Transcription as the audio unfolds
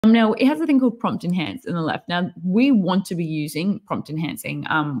Now, it has a thing called prompt enhance in the left. Now, we want to be using prompt enhancing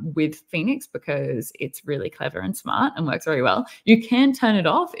with Phoenix because it's really clever and smart and works very well. You can turn it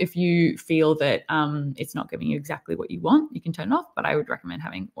off if you feel that it's not giving you exactly what you want. You can turn it off, but I would recommend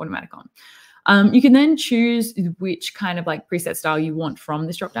having automatic on. You can then choose which kind of like preset style you want from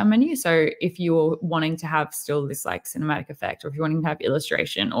this drop-down menu. So if you're wanting to have still this like cinematic effect, or if you want to have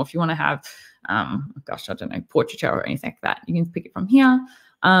illustration, or if you want to have, gosh, I don't know, portraiture or anything like that, you can pick it from here.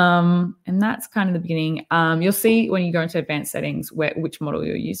 And that's kind of the beginning. You'll see when you go into advanced settings which model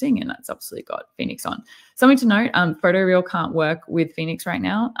you're using, and that's obviously got Phoenix on. Something to note, photoreal can't work with Phoenix right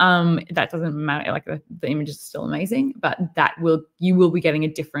now. That doesn't matter, like the images are still amazing, but you will be getting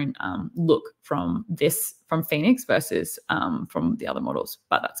a different look from Phoenix versus from the other models,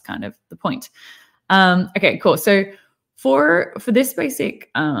 but that's kind of the point. Okay, cool. So for this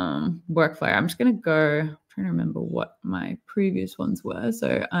basic workflow, I'm just going to go, trying to remember what my previous ones were.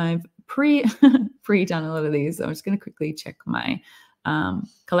 So I've pre-done a lot of these. So I'm just going to quickly check my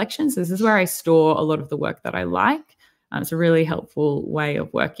collections. This is where I store a lot of the work that I like. It's a really helpful way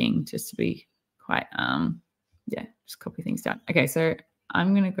of working, just to be quite, just copy things down. Okay, so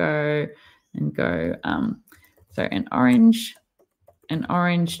I'm going to go, so an orange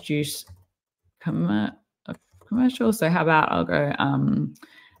juice commercial. So how about I'll go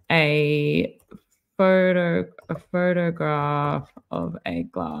a photograph of a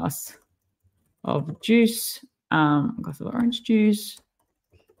glass of juice, glass of orange juice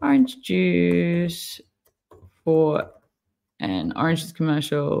for an orange juice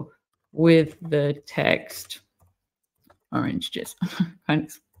commercial with the text orange juice. Kind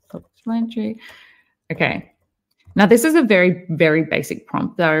of self-explanatory. Okay. Now, this is a very, very basic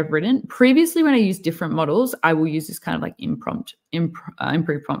prompt that I've written. Previously, when I use different models, I will use this kind of like improved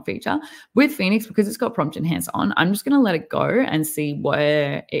prompt feature. With Phoenix, because it's got prompt enhance on, I'm just going to let it go and see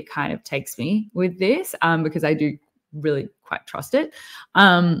where it kind of takes me with this, because I do really quite trust it.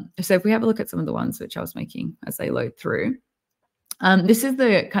 So if we have a look at some of the ones which I was making as they load through, this is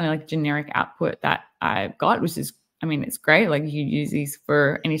the kind of like generic output that I've got, which is, I mean, it's great. Like you use these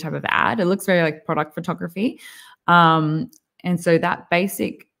for any type of ad. It looks very like product photography. And so that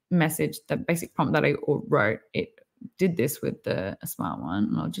basic message, the basic prompt that I wrote, it did this with a smart one.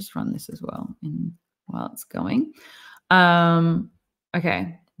 And I'll just run this as well while it's going.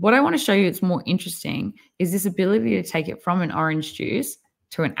 Okay. What I want to show you it's more interesting is this ability to take it from an orange juice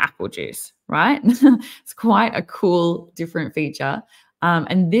to an apple juice, right? It's quite a cool, different feature.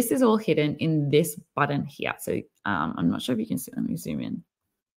 And this is all hidden in this button here. So I'm not sure if you can see. Let me zoom in.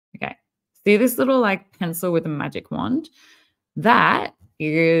 Okay. See this little like pencil with a magic wand? That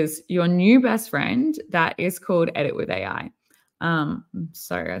is your new best friend that is called Edit with AI.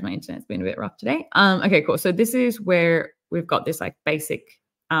 Sorry guys, my internet's been a bit rough today. Okay, cool. So this is where we've got this like basic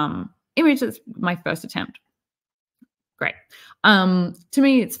image. That's my first attempt. Great. To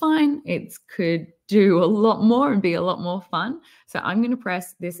me, it's fine. It could do a lot more and be a lot more fun. So I'm going to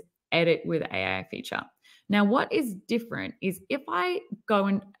press this Edit with AI feature. Now, what is different is if I go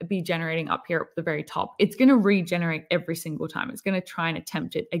and be generating up here at the very top, it's going to regenerate every single time. It's going to try and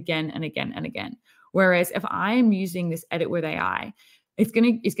attempt it again and again and again. Whereas if I am using this Edit with AI, it's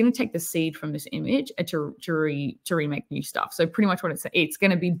going to take the seed from this image to remake new stuff. So pretty much what it's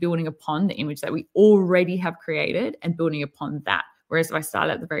going to be building upon the image that we already have created and building upon that. Whereas if I start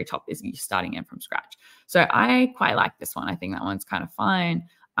at the very top, is you starting in from scratch. So I quite like this one. I think that one's kind of fine.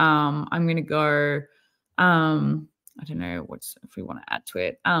 I'm going to go. I don't know if we want to add to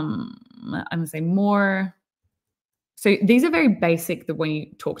it. I'm going to say more. So these are very basic when you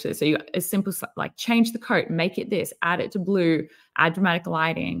talk to this. So you as simple like change the coat, make it this, add it to blue, add dramatic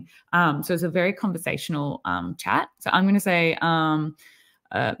lighting. So it's a very conversational chat. So I'm going to say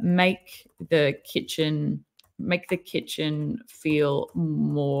make the kitchen feel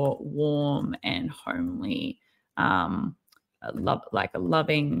more warm and homely. Like a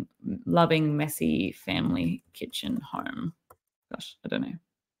loving, messy family kitchen home. Gosh, I don't know,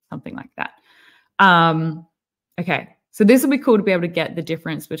 something like that. Okay, so this will be cool to be able to get the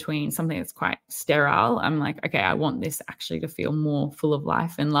difference between something that's quite sterile. I'm like, okay, I want this actually to feel more full of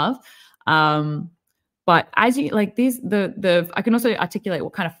life and love. But as you like these, I can also articulate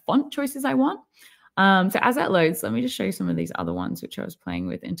what kind of font choices I want. So as that loads, let me just show you some of these other ones which I was playing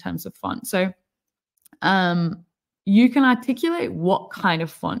with in terms of font. So, you can articulate what kind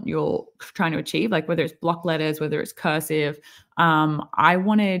of font you're trying to achieve, like whether it's block letters, whether it's cursive.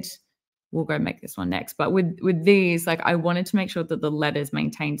 We'll go make this one next, but with these, like I wanted to make sure that the letters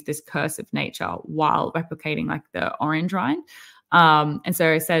maintained this cursive nature while replicating like the orange line. And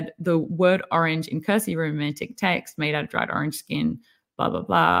so I said the word orange in cursive romantic text made out of dried orange skin, blah,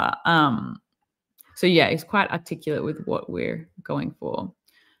 blah, blah. So yeah, it's quite articulate with what we're going for.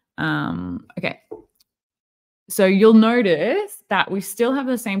 Okay. So you'll notice that we still have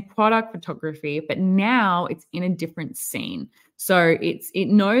the same product photography, but now it's in a different scene. So it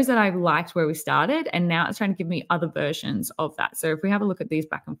knows that I've liked where we started, and now it's trying to give me other versions of that. So if we have a look at these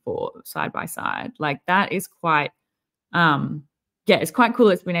back and forth, side by side, like that is quite, yeah, it's quite cool.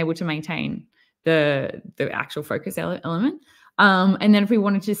 It's been able to maintain the actual focus element. And then if we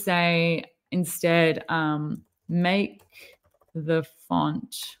wanted to say instead, make the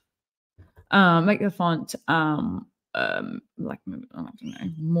font like, I don't know,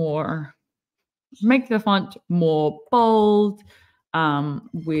 more, make the font more bold,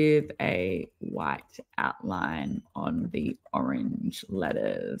 with a white outline on the orange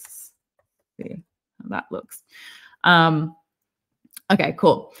letters. See how that looks. Okay,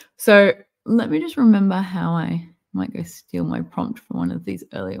 cool. So let me just remember how I might go steal my prompt from one of these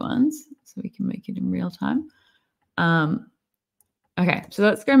early ones so we can make it in real time. Okay, so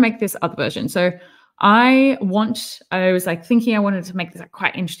let's go make this other version. So I was like thinking I wanted to make this a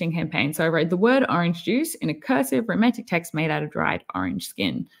quite interesting campaign. So I wrote the word orange juice in a cursive romantic text made out of dried orange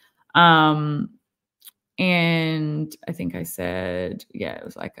skin. And I think I said, yeah, it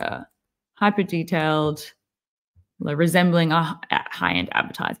was like a hyper detailed, resembling a high-end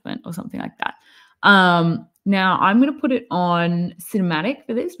advertisement or something like that. Now I'm going to put it on cinematic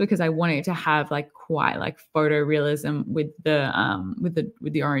for this because I want it to have like quite like photorealism with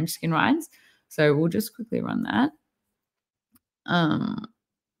the orange skin lines. So we'll just quickly run that. I'm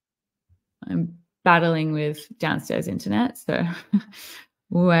battling with downstairs internet, so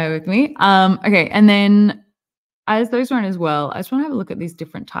bear with me. Okay, and then as those run as well, I just want to have a look at these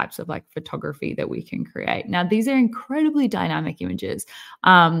different types of like photography that we can create. Now, these are incredibly dynamic images.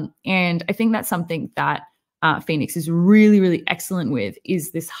 And I think that's something that Phoenix is really, really excellent with,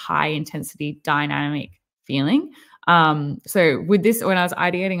 is this high intensity dynamic feeling. So with this, when I was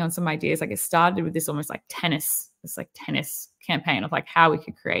ideating on some ideas, like it started with this almost like tennis campaign of like how we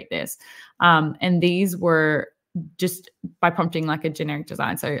could create this. And these were just by prompting like a generic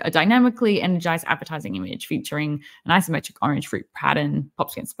design. So a dynamically energized advertising image featuring an isometric orange fruit pattern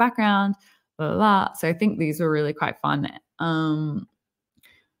pops against the background, blah, blah, blah. So I think these were really quite fun. Okay,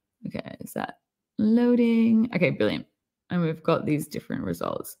 is that loading? Okay, brilliant. And we've got these different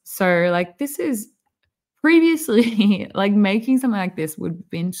results. So like this is previously, like making something like this would have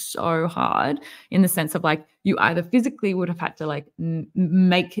been so hard in the sense of like you either physically would have had to like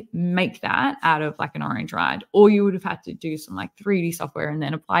make that out of like an orange ride, or you would have had to do some like 3D software and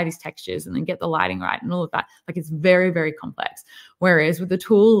then apply these textures and then get the lighting right and all of that. Like it's very, very complex. Whereas with a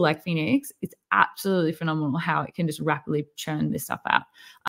tool like Phoenix, it's absolutely phenomenal how it can just rapidly churn this stuff out.